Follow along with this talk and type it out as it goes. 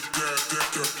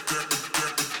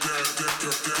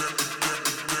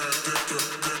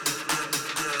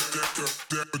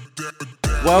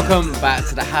Welcome back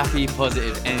to the Happy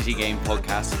Positive Energy Game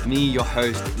podcast with me, your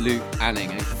host, Luke Anning.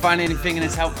 And if you find anything in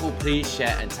this helpful, please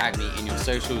share and tag me in your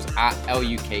socials at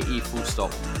LUKE_ANNING.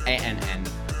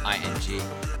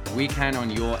 We count on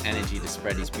your energy to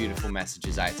spread these beautiful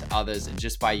messages out to others, and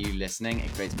just by you listening,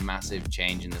 it creates massive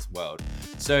change in this world.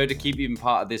 So to keep you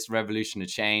part of this revolution of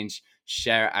change,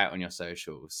 share it out on your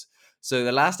socials. So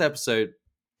the last episode,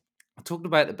 I talked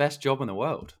about the best job in the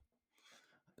world.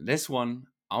 This one,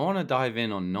 I want to dive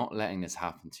in on not letting this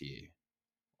happen to you,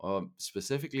 or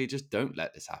specifically just don't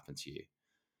let this happen to you.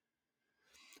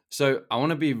 So I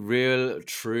want to be real,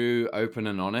 true, open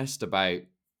and honest about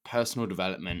personal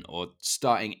development or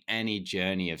starting any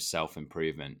journey of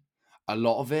self-improvement. A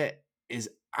lot of it is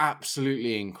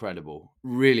absolutely incredible,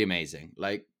 really amazing.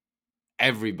 Like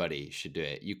everybody should do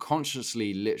it. You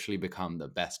consciously literally become the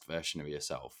best version of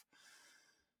yourself.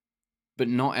 But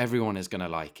not everyone is going to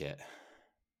like it.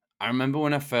 I remember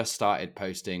when I first started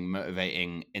posting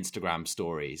motivating Instagram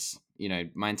stories,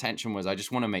 my intention was I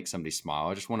just want to make somebody smile.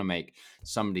 I just want to make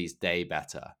somebody's day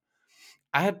better.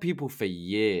 I had people for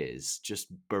years just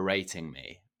berating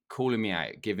me, calling me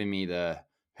out, giving me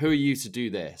who are you to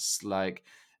do this? And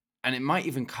it might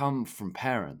even come from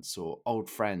parents or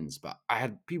old friends, but I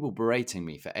had people berating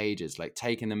me for ages, like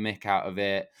taking the mick out of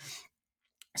it,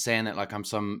 saying that like I'm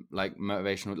some like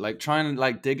motivational, like trying to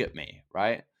like dig at me,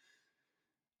 right?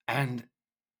 And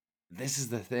this is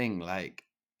the thing, like,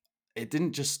 it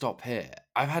didn't just stop here.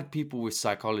 I've had people with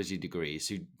psychology degrees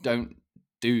who don't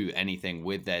do anything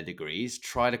with their degrees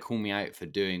try to call me out for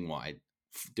doing what I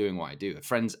do. A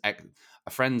friend's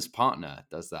partner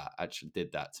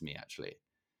did that to me actually.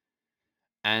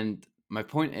 And my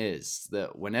point is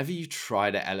that whenever you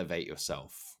try to elevate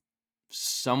yourself,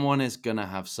 someone is gonna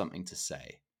have something to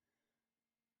say.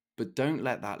 But don't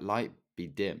let that light be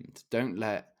dimmed. Don't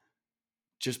let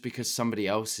just because somebody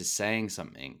else is saying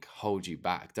something hold you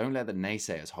back. Don't let the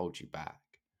naysayers hold you back.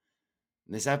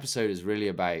 This episode is really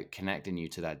about connecting you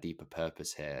to that deeper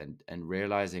purpose here and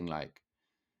realizing like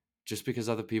just because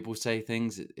other people say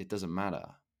things, it doesn't matter.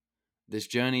 This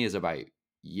journey is about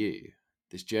you.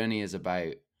 This journey is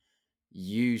about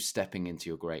you stepping into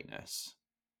your greatness.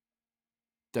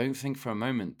 Don't think for a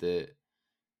moment that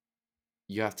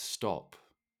you have to stop.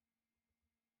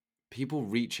 People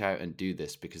reach out and do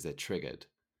this because they're triggered.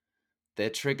 They're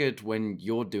triggered when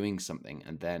you're doing something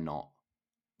and they're not.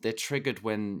 They're triggered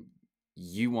when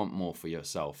you want more for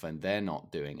yourself and they're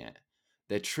not doing it.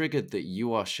 They're triggered that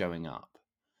you are showing up.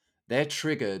 They're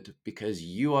triggered because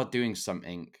you are doing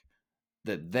something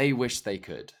that they wish they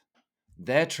could.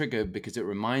 They're triggered because it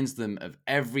reminds them of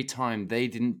every time they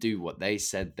didn't do what they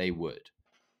said they would.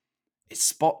 It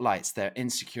spotlights their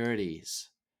insecurities.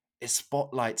 It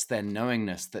spotlights their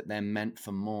knowingness that they're meant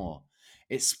for more.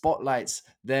 It spotlights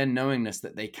their knowingness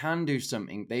that they can do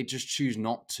something, they just choose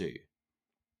not to.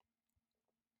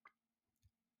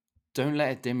 Don't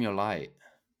let it dim your light.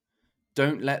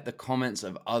 Don't let the comments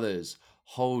of others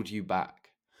hold you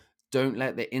back. Don't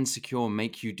let the insecure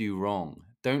make you do wrong.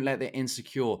 Don't let the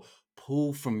insecure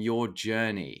pull from your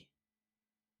journey.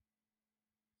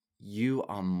 You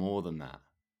are more than that.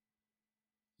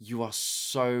 You are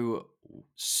so,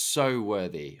 so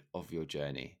worthy of your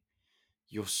journey.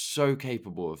 You're so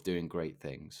capable of doing great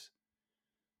things.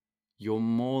 You're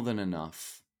more than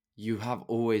enough. You have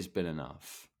always been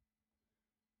enough.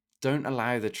 Don't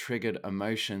allow the triggered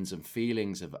emotions and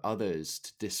feelings of others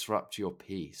to disrupt your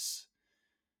peace.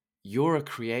 You're a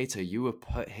creator. You were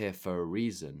put here for a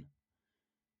reason.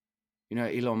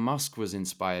 Elon Musk was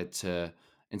inspired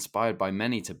by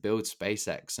many to build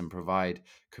SpaceX and provide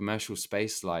commercial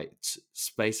space flight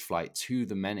to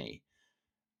the many.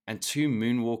 And two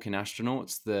moonwalking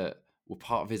astronauts that were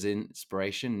part of his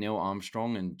inspiration, Neil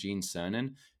Armstrong and Gene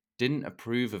Cernan, didn't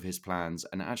approve of his plans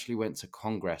and actually went to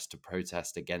Congress to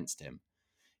protest against him.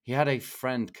 He had a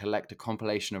friend collect a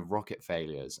compilation of rocket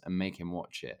failures and make him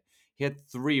watch it. He had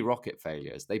 3 rocket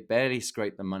failures. They barely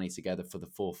scraped the money together for the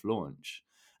 4th launch.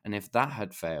 And if that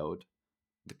had failed,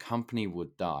 the company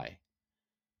would die.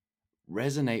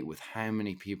 Resonate with how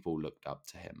many people looked up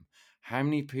to him. How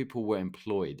many people were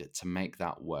employed to make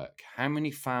that work? How many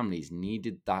families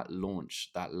needed that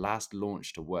last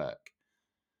launch to work?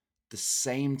 The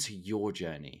same to your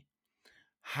journey.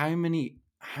 How many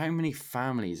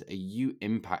families are you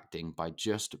impacting by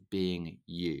just being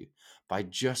you, by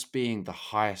just being the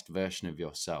highest version of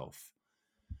yourself?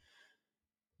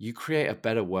 You create a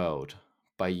better world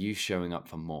by you showing up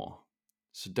for more.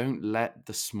 So don't let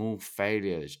the small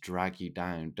failures drag you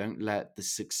down. Don't let the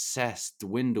success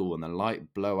dwindle and the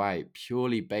light blow out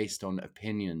purely based on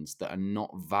opinions that are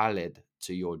not valid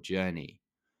to your journey.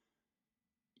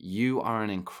 You are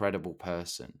an incredible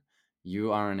person.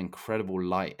 You are an incredible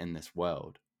light in this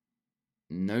world.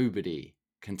 Nobody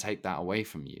can take that away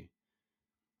from you.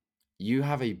 You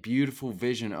have a beautiful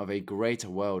vision of a greater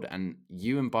world, and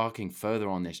you embarking further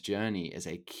on this journey is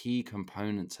a key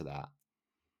component to that.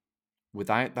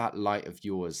 Without that light of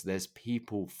yours, there's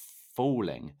people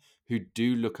falling who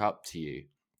do look up to you,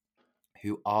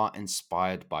 who are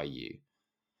inspired by you.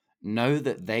 Know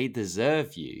that they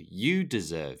deserve you. You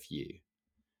deserve you.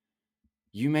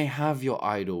 You may have your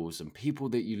idols and people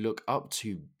that you look up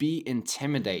to be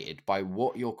intimidated by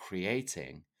what you're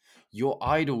creating. Your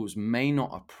idols may not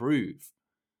approve.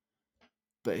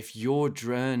 But if your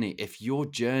journey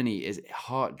is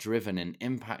heart driven and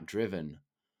impact driven,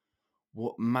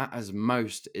 what matters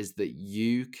most is that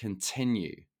you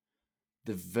continue.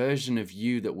 The version of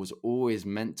you that was always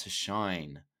meant to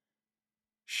shine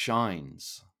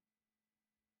shines.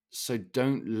 So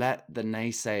don't let the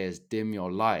naysayers dim your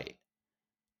light.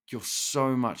 You're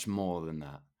so much more than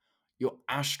that. You're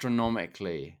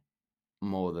astronomically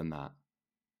more than that.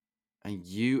 And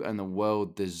you and the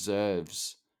world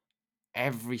deserves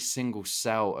every single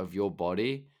cell of your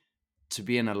body to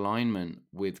be in alignment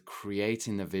with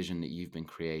creating the vision that you've been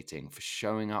creating, for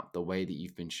showing up the way that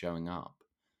you've been showing up.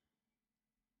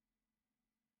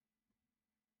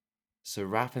 So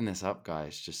wrapping this up,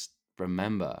 guys, just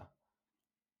remember,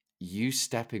 you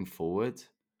stepping forward,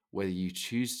 whether you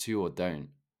choose to or don't,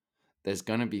 there's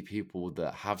going to be people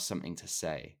that have something to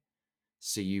say.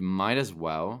 So you might as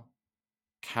well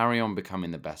carry on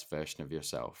becoming the best version of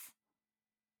yourself.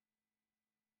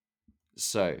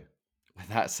 So, with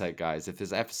that said, guys, if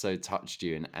this episode touched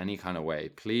you in any kind of way,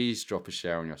 please drop a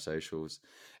share on your socials.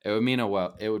 It would mean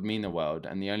the world,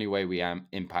 and the only way we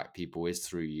impact people is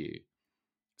through you.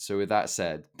 So, with that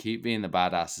said, keep being the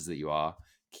badasses that you are.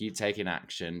 Keep taking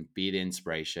action. Be the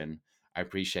inspiration. I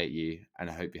appreciate you,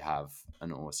 and I hope you have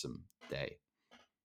an awesome day.